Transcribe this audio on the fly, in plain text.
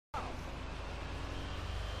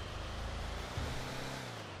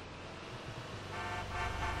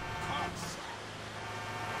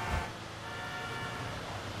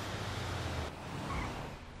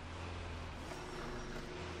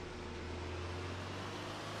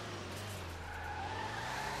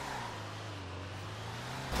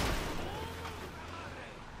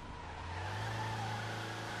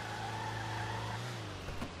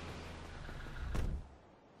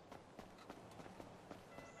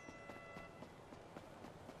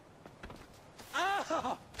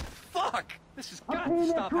This has got to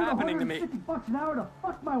stop happening to me. $150 an hour to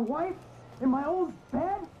fuck my wife in my own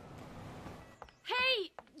bed?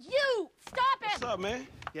 Hey, you! Stop it! What's up, man?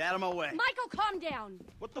 Get out of my way. Michael, calm down.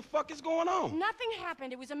 What the fuck is going on? Nothing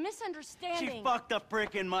happened. It was a misunderstanding. She fucked a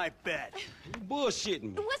brick in my bed. You bullshitting me.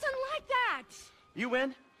 It wasn't like that. You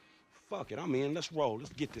in? Fuck it, I'm in. Let's roll.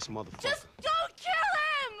 Let's get this motherfucker. Just don't kill him!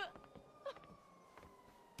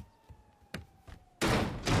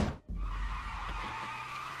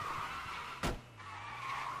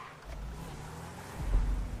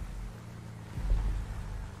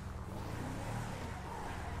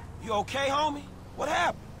 You okay, homie? What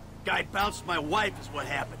happened? Guy bounced my wife is what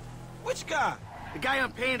happened. Which guy? The guy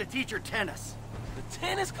I'm paying to teach her tennis. The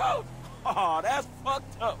tennis coach? Oh, that's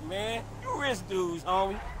fucked up, man. You rich dudes,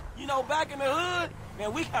 homie. You know, back in the hood,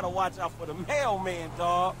 man, we gotta watch out for the mailman,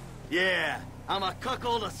 dog. Yeah, I'm a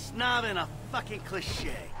cuckold, a snob, and a fucking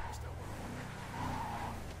cliche.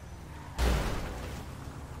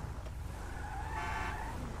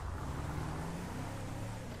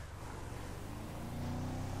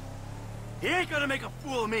 He ain't gonna make a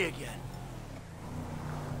fool of me again.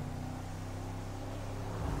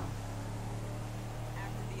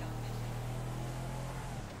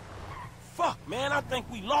 Fuck, man, I think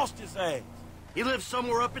we lost his ass. He lives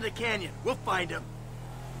somewhere up in the canyon. We'll find him.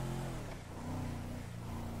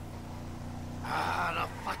 Ah, the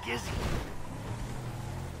fuck is he?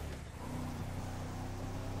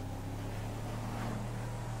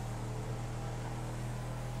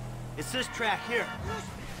 It's this track here.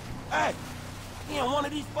 Hey, he in one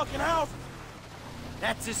of these fucking houses.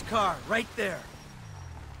 That's his car, right there.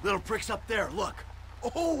 Little prick's up there, look.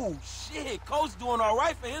 Oh, shit, Coach doing all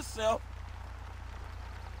right for himself.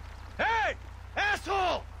 Hey!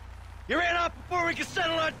 Asshole! You ran off before we could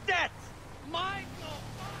settle our debts! Michael!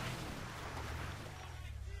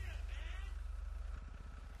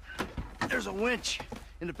 There's a winch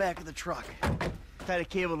in the back of the truck. Tied a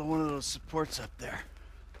cable to one of those supports up there.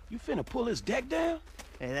 You finna pull his deck down?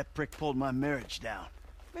 Hey, that prick pulled my marriage down.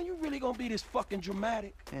 Man, you really gonna be this fucking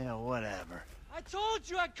dramatic? Yeah, whatever. I told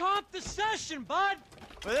you I'd comp the session, bud!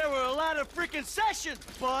 Well, there were a lot of freaking sessions,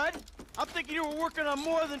 bud! I'm thinking you were working on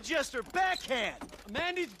more than just her backhand!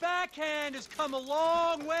 Mandy's backhand has come a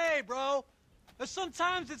long way, bro. But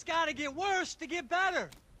sometimes it's gotta get worse to get better.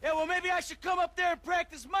 Yeah, well, maybe I should come up there and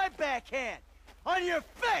practice my backhand! On your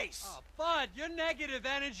face! Oh, Bud, your negative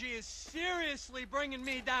energy is seriously bringing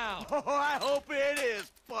me down. Oh, I hope it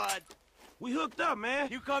is, bud! We hooked up, man.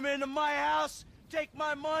 You come into my house, take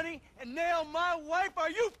my money, and nail my wife? Are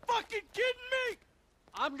you fucking kidding me?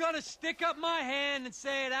 I'm gonna stick up my hand and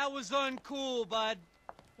say that was uncool, bud.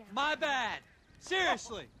 My bad.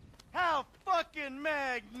 Seriously. How fucking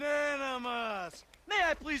magnanimous! May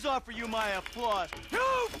I please offer you my applause?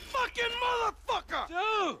 You fucking motherfucker!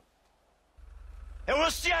 Dude! And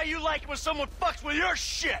we'll see how you like it when someone fucks with your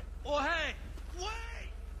shit! Well, hey.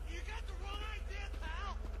 Wait! You got the wrong idea,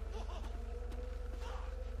 pal!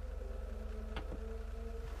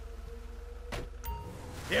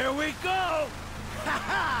 Here we go! Ha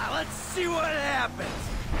ha! Let's see what happens!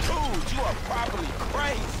 Dude, you are probably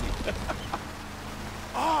crazy.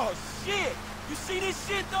 Oh, shit! You see this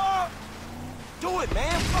shit, dog? Do it,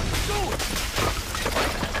 man. Fucking do it.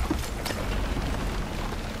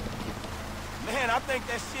 Man, I think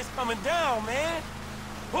that shit's coming down, man.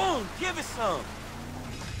 Boom, give it some.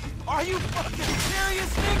 Are you fucking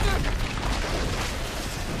serious, nigga?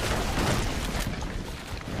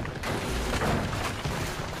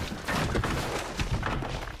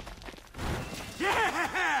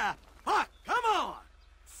 Yeah! Fuck, come on!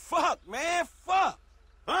 Fuck, man, fuck.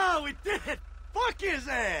 Oh, we did it! Fuck his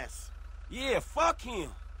ass! Yeah, fuck him.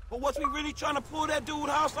 But was we really trying to pull that dude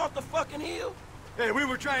house off the fucking hill? Hey, we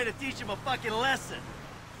were trying to teach him a fucking lesson.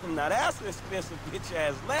 Now that's an expensive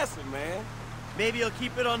bitch-ass lesson, man. Maybe he'll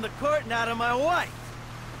keep it on the court and out of my wife.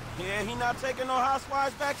 Yeah, he not taking no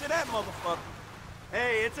housewives back to that motherfucker.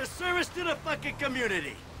 Hey, it's a service to the fucking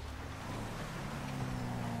community.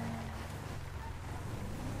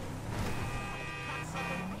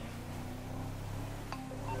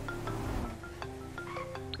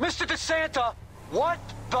 Mr. DeSanta, what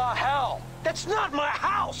the hell? That's not my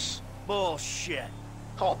house! Bullshit.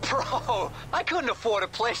 Oh, bro, I couldn't afford a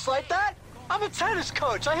place like that. I'm a tennis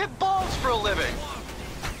coach. I hit balls for a living.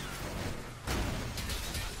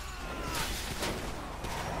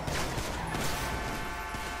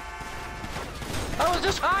 I was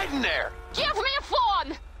just hiding there. Give me a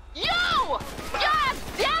phone! You! Yes,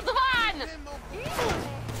 that one!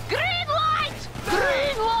 Green light!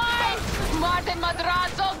 Green light! Martin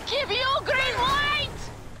Madrazo, give you green light!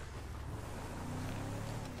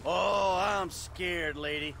 Oh, I'm scared. scared,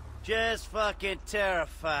 lady. Just fucking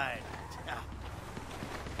terrified.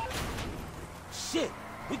 Shit,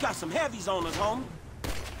 we got some heavies on us, homie.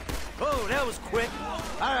 Oh, that was quick.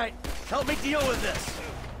 All right, help me deal with this.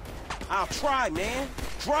 I'll try, man.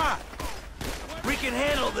 Try. We can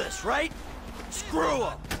handle this, right? Screw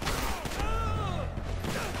them.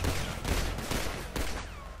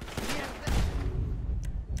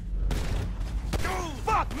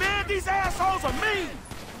 Fuck, man, these assholes are mean!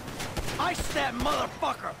 Ice that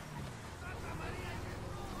motherfucker!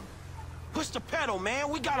 Push the pedal, man.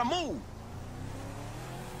 We gotta move.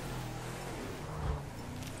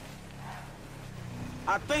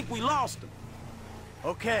 I think we lost him.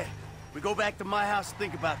 Okay, we go back to my house and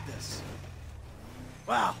think about this.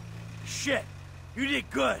 Wow, shit, you did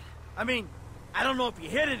good. I mean, I don't know if you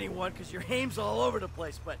hit anyone because your aim's all over the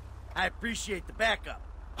place, but I appreciate the backup.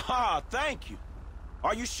 Ah, thank you.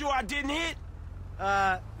 Are you sure I didn't hit?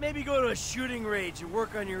 Maybe go to a shooting range and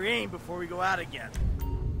work on your aim before we go out again.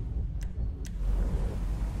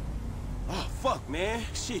 Oh, fuck, man.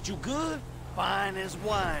 Shit, you good? Fine as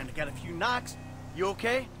wine. I got a few knocks. You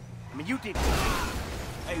okay? I mean, you did good.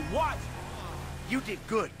 Hey, what? You did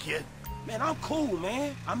good, kid. Man, I'm cool,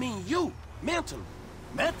 man. I mean, you. Mentally.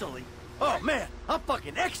 Mentally? Oh, man, I'm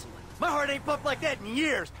fucking excellent. My heart ain't pumped like that in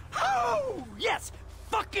years. Oh, yes!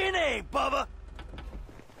 Fucking A, Bubba!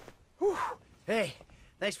 Whew. Hey,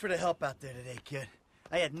 thanks for the help out there today, kid.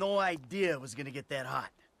 I had no idea it was gonna get that hot.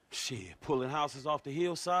 Shit, pulling houses off the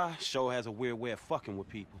hillside sure has a weird way of fucking with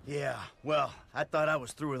people. Yeah, well, I thought I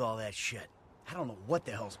was through with all that shit. I don't know what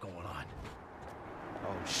the hell's going on.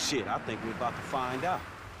 Oh, shit, I think we're about to find out.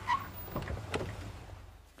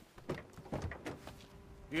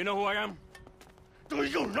 You know who I am? Do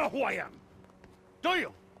you know who I am? Do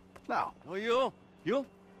you? No. Oh, you? You?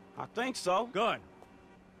 I think so. Good.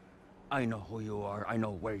 I know who you are. I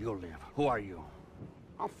know where you live. Who are you?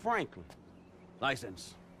 I'm Franklin.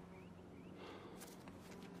 License.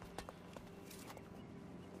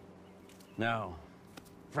 Now,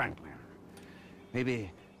 Franklin,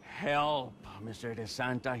 maybe help Mr.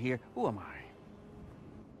 DeSanta here. Who am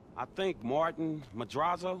I? I think Martin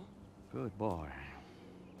Madrazo. Good boy.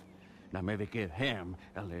 Now maybe give him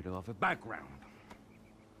a little of a background.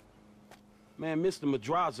 Man, Mr.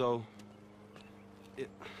 Madrazo...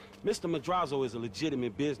 Mr. Madrazo is a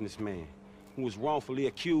legitimate businessman who was wrongfully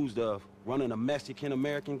accused of running a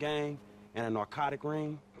Mexican-American gang and a narcotic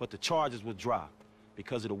ring, but the charges were dropped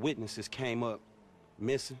because of the witnesses came up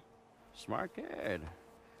missing. Smart kid.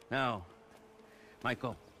 Now,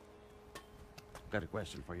 Michael, got a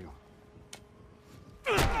question for you.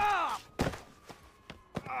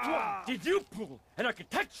 Did you pull an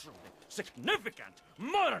architectural, significant,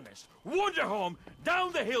 modernist wonder home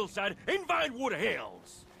down the hillside in Vinewood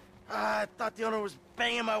Hills? I thought the owner was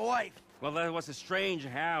banging my wife. Well, that was a strange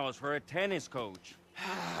house for a tennis coach.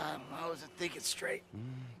 I wasn't thinking straight.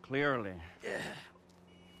 Clearly.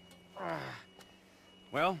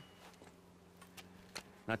 Well,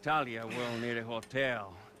 Natalia will need a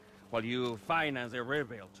hotel while you finance the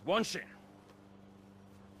rebuild, won't she?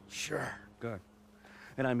 Sure. Good.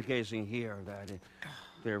 And I'm guessing here that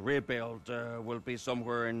the rebuild will be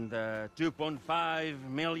somewhere in the 2.5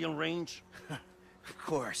 million range? Of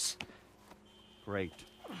course. Great.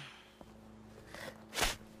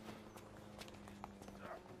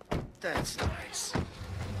 That's nice.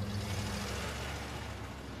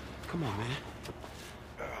 Come on, man.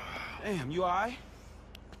 Damn, you all right?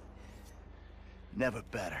 Never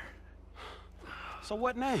better. So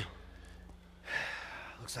what now?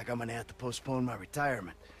 Looks like I'm gonna have to postpone my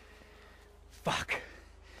retirement. Fuck.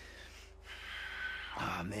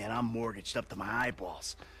 Oh, man, I'm mortgaged up to my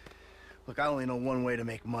eyeballs. Look, I only know one way to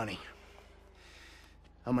make money.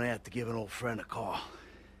 I'm gonna have to give an old friend a call.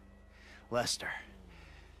 Lester.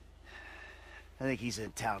 I think he's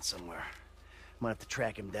in town somewhere. I'm gonna have to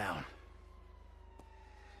track him down.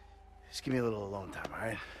 Just give me a little alone time, all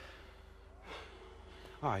right?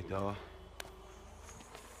 All right, dawg.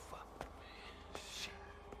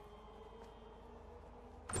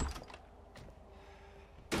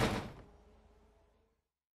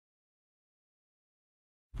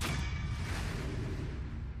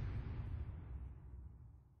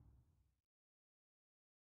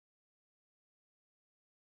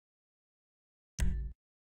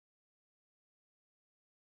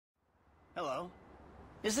 Hello.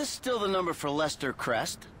 Is this still the number for Lester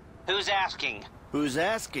Crest? Who's asking? Who's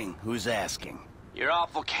asking? Who's asking? You're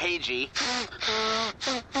awful cagey.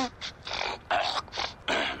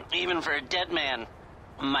 Even for a dead man,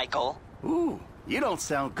 Michael. Ooh, you don't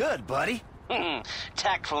sound good, buddy.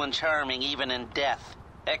 Tactful and charming even in death.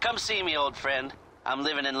 Come see me, old friend. I'm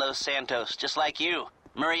living in Los Santos, just like you.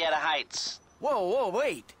 Murrieta Heights. Whoa,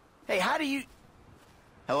 wait. Hey, how do you...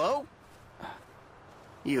 Hello?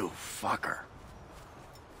 You fucker.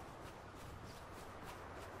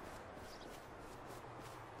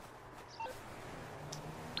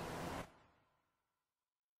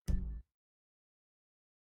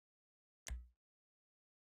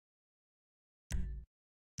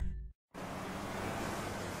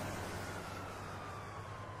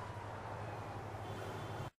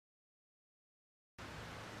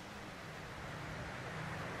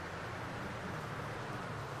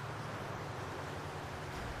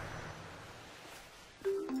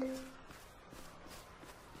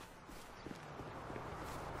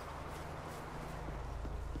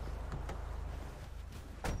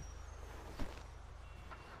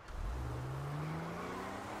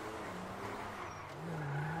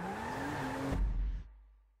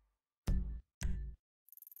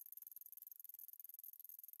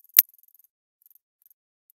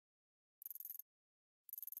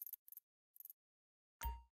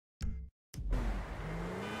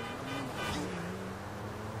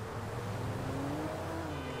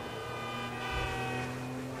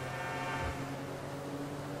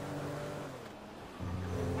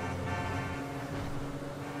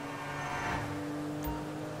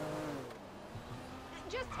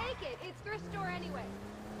 Just take it. It's thrift store anyway.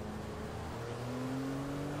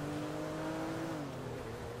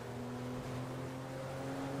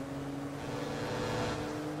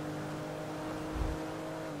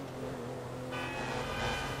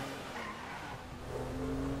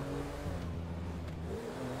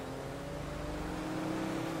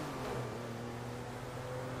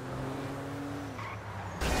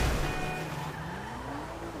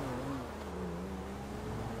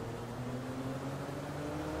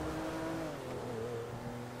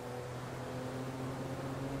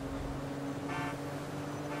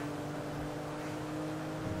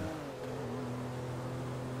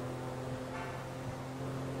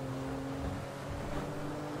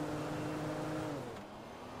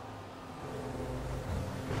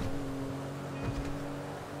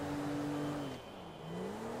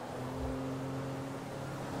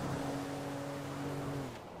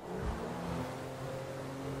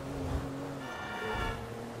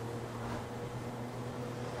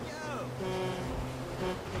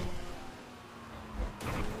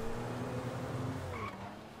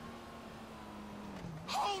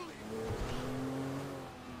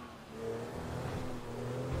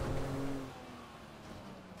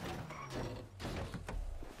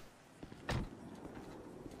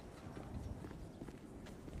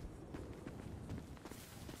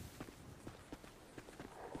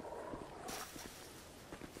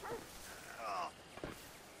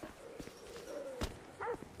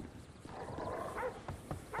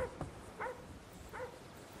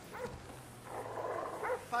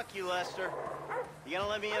 Fuck you, Lester. You gonna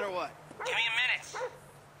let me in or what? Give me a minute.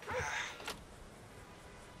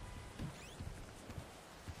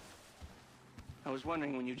 I was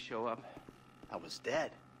wondering when you'd show up. I was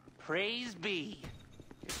dead. Praise be.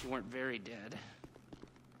 Guess you weren't very dead.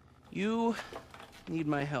 You need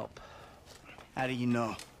my help. How do you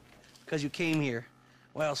know? Because you came here.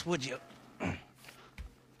 Why else would you? I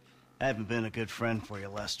haven't been a good friend for you,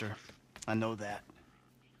 Lester. I know that.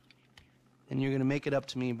 And you're gonna make it up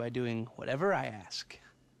to me by doing whatever I ask.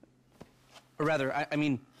 Or rather, I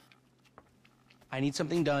mean, I need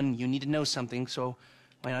something done, you need to know something, so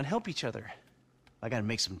why not help each other? I gotta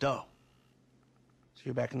make some dough. So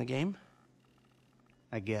you're back in the game?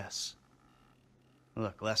 I guess.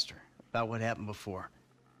 Look, Lester, about what happened before.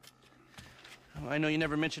 I know you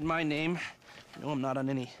never mentioned my name. I know I'm not on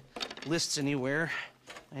any lists anywhere.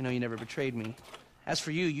 I know you never betrayed me. As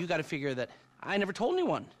for you, you gotta figure that I never told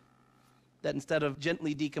anyone. That instead of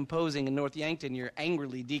gently decomposing in North Yankton, you're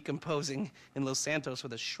angrily decomposing in Los Santos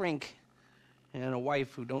with a shrink and a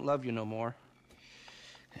wife who don't love you no more.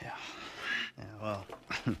 Yeah, well,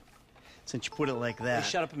 since you put it like that... Hey,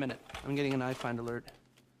 shut up a minute. I'm getting an iFind alert.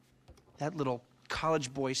 That little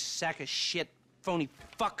college boy sack of shit, phony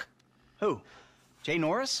fuck. Who? Jay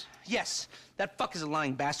Norris? Yes, that fuck is a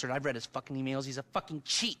lying bastard. I've read his fucking emails. He's a fucking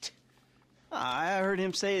cheat. I heard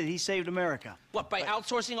him say that he saved America. What, by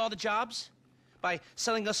outsourcing all the jobs? By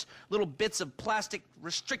selling us little bits of plastic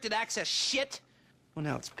restricted access shit? Well,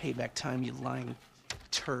 now it's payback time, you lying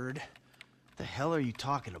turd. The hell are you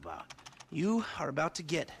talking about? You are about to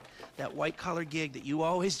get that white-collar gig that you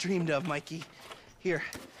always dreamed of, Mikey. Here,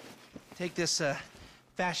 take this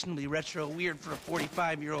fashionably retro weird for a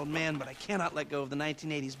 45-year-old man, but I cannot let go of the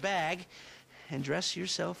 1980s bag, and dress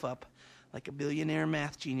yourself up like a billionaire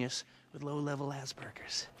math genius with low-level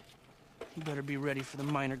Asperger's. You better be ready for the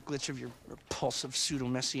minor glitch of your repulsive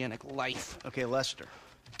pseudo-messianic life. Okay, Lester.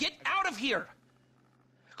 Get out of here!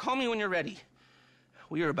 Call me when you're ready.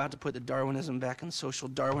 We are about to put the Darwinism back in social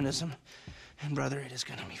Darwinism. And brother, it is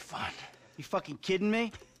gonna be fun. You fucking kidding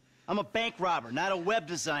me? I'm a bank robber, not a web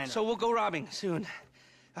designer. So we'll go robbing soon.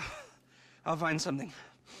 I'll find something.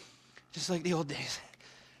 Just like the old days.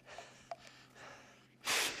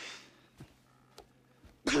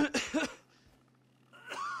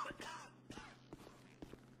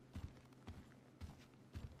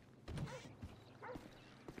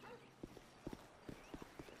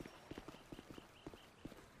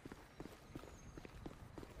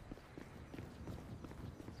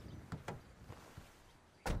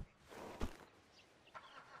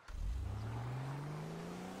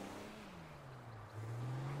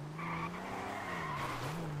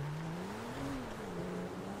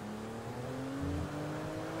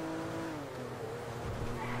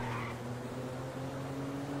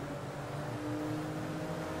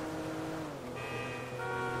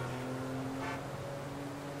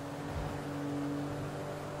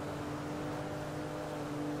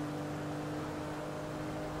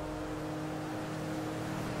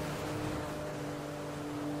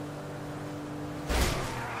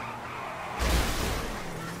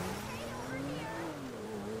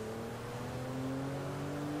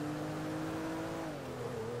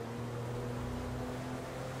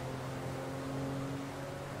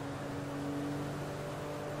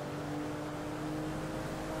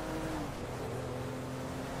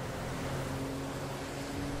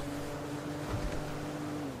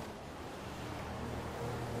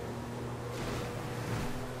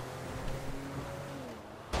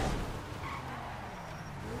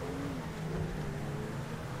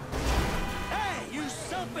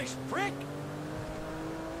 Selfish prick!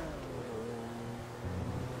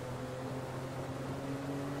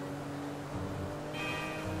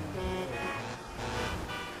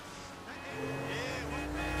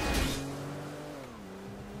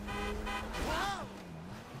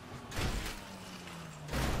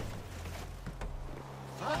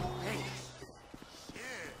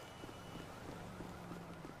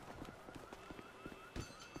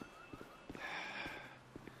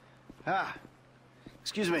 Ah.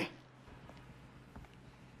 Excuse me.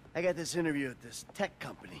 I got this interview at this tech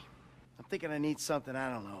company. I'm thinking I need something,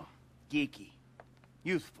 I don't know, geeky,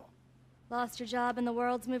 youthful. Lost your job and the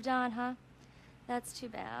world's moved on, huh? That's too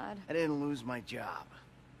bad. I didn't lose my job.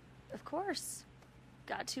 Of course.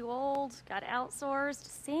 Got too old, got outsourced.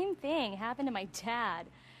 Same thing happened to my dad.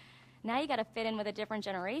 Now you gotta fit in with a different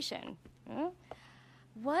generation. Huh?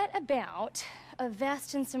 What about a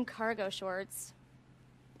vest and some cargo shorts?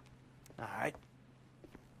 All right.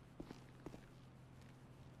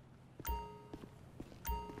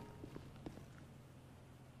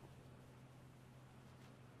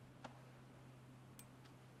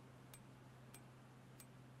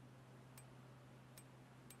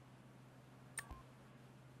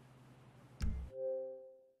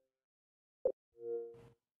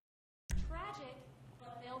 Tragic,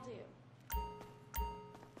 but they'll do.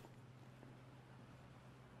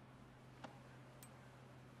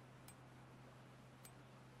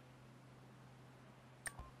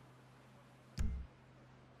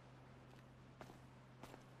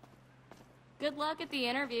 Good luck at the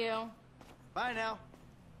interview. Bye now.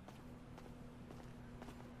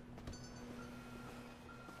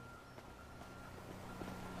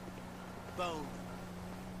 Boom.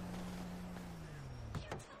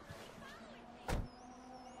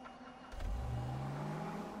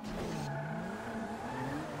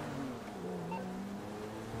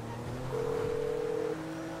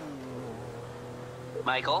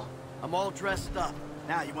 Michael? I'm all dressed up.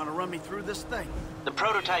 Now, you want to run me through this thing? The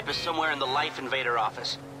prototype is somewhere in the Life Invader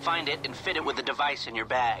office. Find it and fit it with the device in your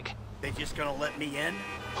bag. They just gonna let me in?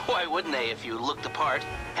 Why wouldn't they if you look the part?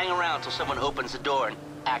 Hang around till someone opens the door and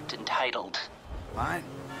act entitled. Fine.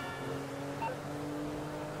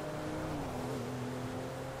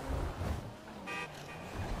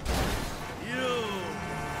 You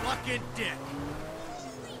fucking dick.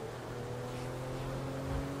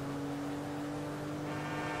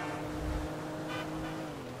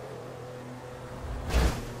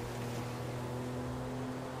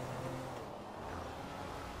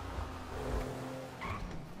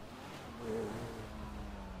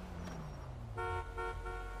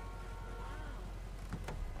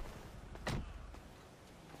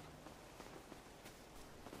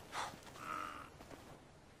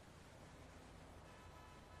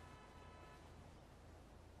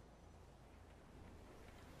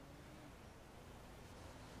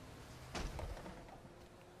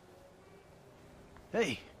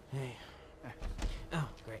 Hey. Hey. Oh,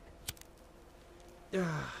 great.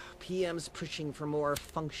 PM's pushing for more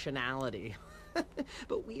functionality.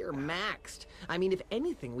 But we are maxed. I mean, if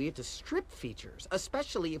anything, we have to strip features,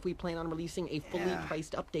 especially if we plan on releasing a fully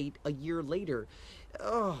priced update a year later.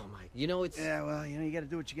 Oh my, it's... Yeah, well, you gotta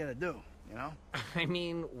do what you gotta do, you know? I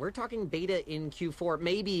mean, we're talking beta in Q4,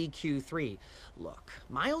 maybe Q3. Look,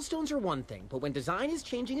 milestones are one thing, but when design is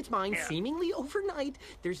changing its mind seemingly overnight,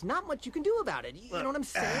 there's not much you can do about it. You know what I'm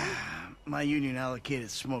saying? My union allocated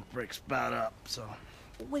smoke breaks about up, so...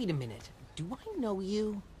 Wait a minute. Do I know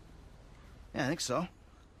you? Yeah, I think so.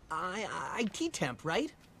 IT temp,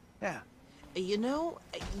 right? Yeah. You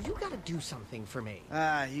gotta do something for me.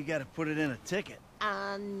 You gotta put it in a ticket.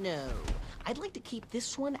 No. I'd like to keep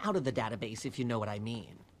this one out of the database, if you know what I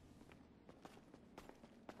mean.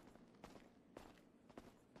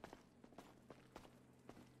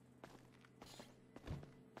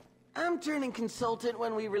 I'm turning consultant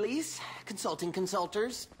when we release. Consulting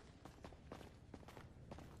consulters.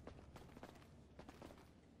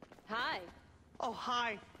 Hi. Oh,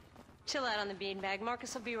 hi. Chill out on the beanbag.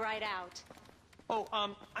 Marcus will be right out. Oh,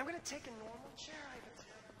 I'm gonna take a normal chair.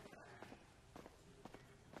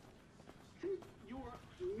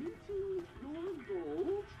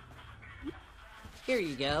 Here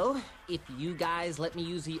you go. If you guys let me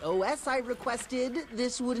use the OS I requested,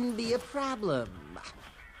 this wouldn't be a problem.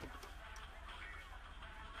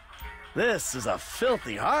 This is a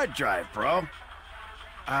filthy hard drive, bro.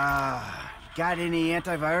 Got any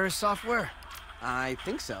antivirus software? I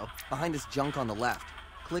think so. Behind this junk on the left.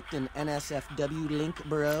 Clicked an NSFW link,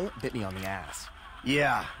 bro. Bit me on the ass.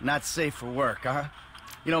 Yeah, not safe for work, huh?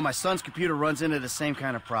 My son's computer runs into the same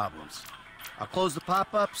kind of problems. I'll close the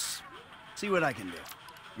pop-ups, see what I can do.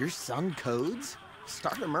 Your son codes?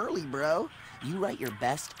 Start him early, bro. You write your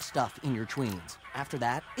best stuff in your tweens. After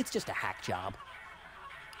that, it's just a hack job.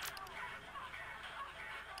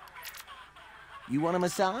 You want a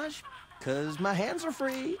massage? 'Cause my hands are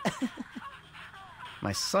free.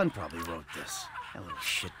 My son probably wrote this. That little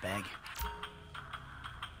shitbag.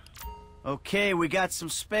 Okay, we got some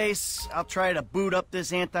space. I'll try to boot up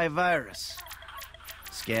this antivirus.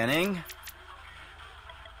 Scanning.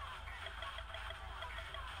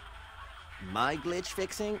 My glitch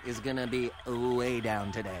fixing is gonna be way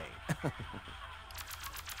down today.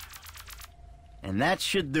 And that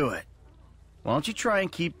should do it. Why don't you try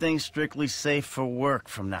and keep things strictly safe for work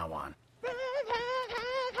from now on?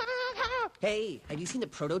 Hey, have you seen the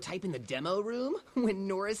prototype in the demo room? When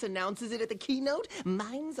Norris announces it at the keynote,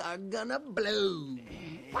 minds are gonna blow.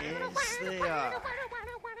 Yes, they are.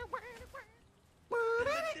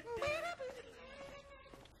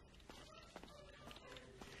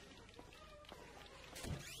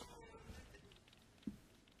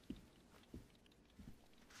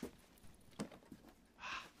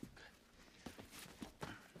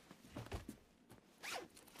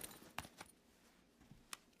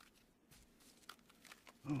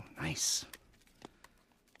 Oh, nice.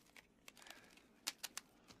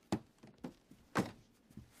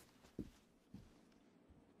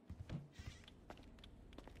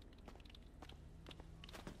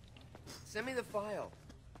 Send me the file.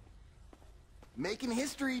 Making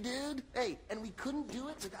history, dude. Hey, and we couldn't do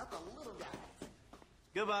it without the little guy.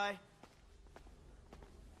 Goodbye.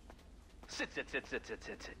 Sit. Foot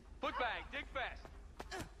bag, dig fast.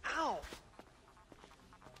 Ow!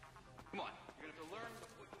 Come on, you're gonna have to learn the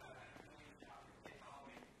foot bag.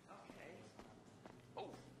 Okay. Oh.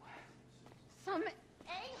 Some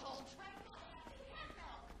a-hole tried to have the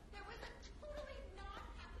handbell. There was a totally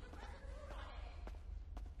non-active residue on it.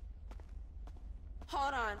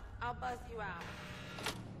 Hold on. I'll buzz you out.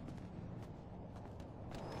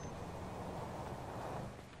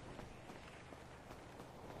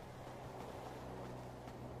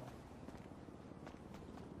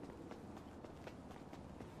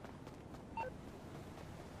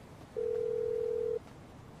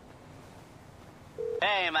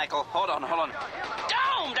 Hey, Michael, hold on.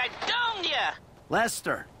 Domed! I domed ya!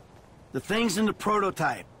 Lester, the thing's in the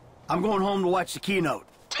prototype. I'm going home to watch the keynote.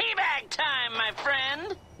 Teabag time, my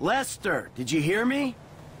friend! Lester, did you hear me?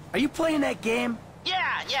 Are you playing that game?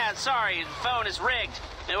 Yeah, sorry, the phone is rigged.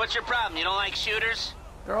 What's your problem? You don't like shooters?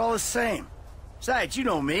 They're all the same. Besides, you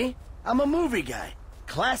know me. I'm a movie guy.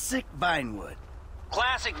 Classic Vinewood.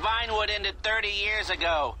 Classic Vinewood ended 30 years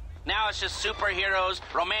ago. Now it's just superheroes,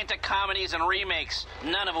 romantic comedies, and remakes,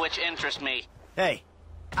 none of which interest me. Hey,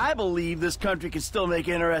 I believe this country can still make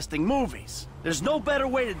interesting movies. There's no better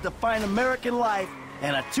way to define American life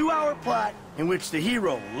than a 2-hour plot in which the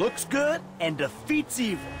hero looks good and defeats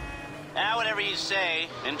evil. Whatever you say.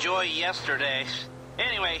 Enjoy yesterday.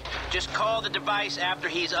 Anyway, just call the device after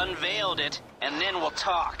he's unveiled it, and then we'll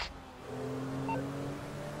talk.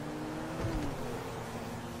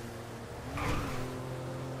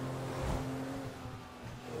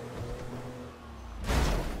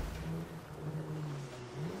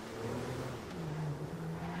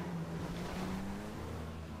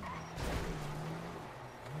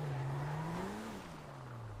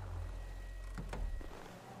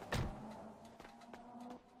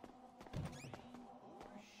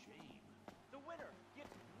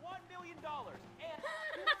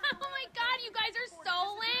 Oh my god, you guys are so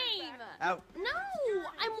lame! Out. No!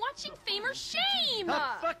 I'm watching Fame or Shame!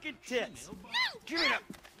 Hot fucking tits. No! Give it up.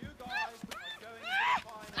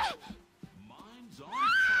 Mine's on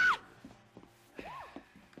fire.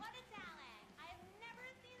 What a talent! I've never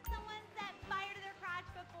seen someone set fire to their crotch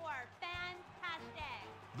before. Fantastic!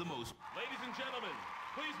 The most. Ladies and gentlemen,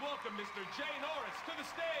 please welcome Mr. Jay Norris to the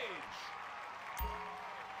stage.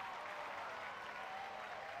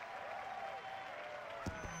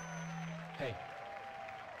 Hey,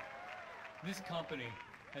 this company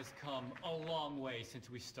has come a long way since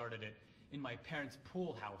we started it in my parents'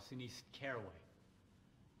 pool house in East Caraway.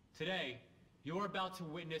 Today, you're about to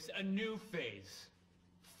witness a new phase.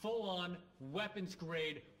 Full-on,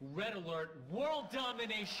 weapons-grade, red alert, world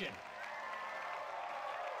domination.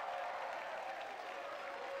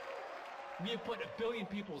 We have put 1 billion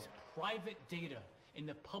people's private data in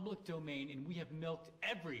the public domain, and we have milked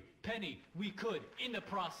every penny we could in the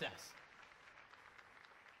process.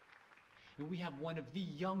 And we have one of the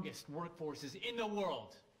youngest workforces in the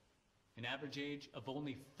world. An average age of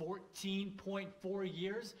only 14.4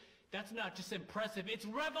 years. That's not just impressive, it's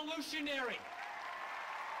revolutionary!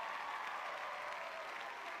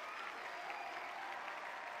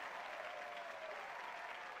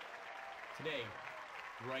 Today,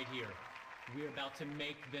 right here, we're about to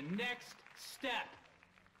make the next step.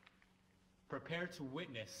 Prepare to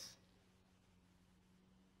witness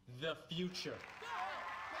the future.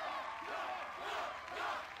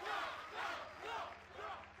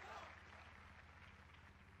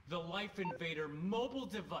 The Life Invader mobile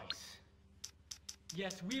device.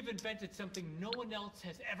 Yes, we've invented something no one else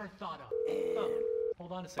has ever thought of. Oh,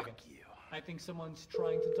 hold on a second. I think someone's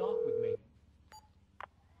trying to talk with me.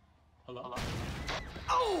 Hello?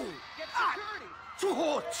 Oh! Get security!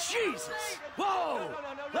 Oh, Jesus! Whoa!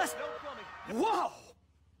 No, Let's... Whoa!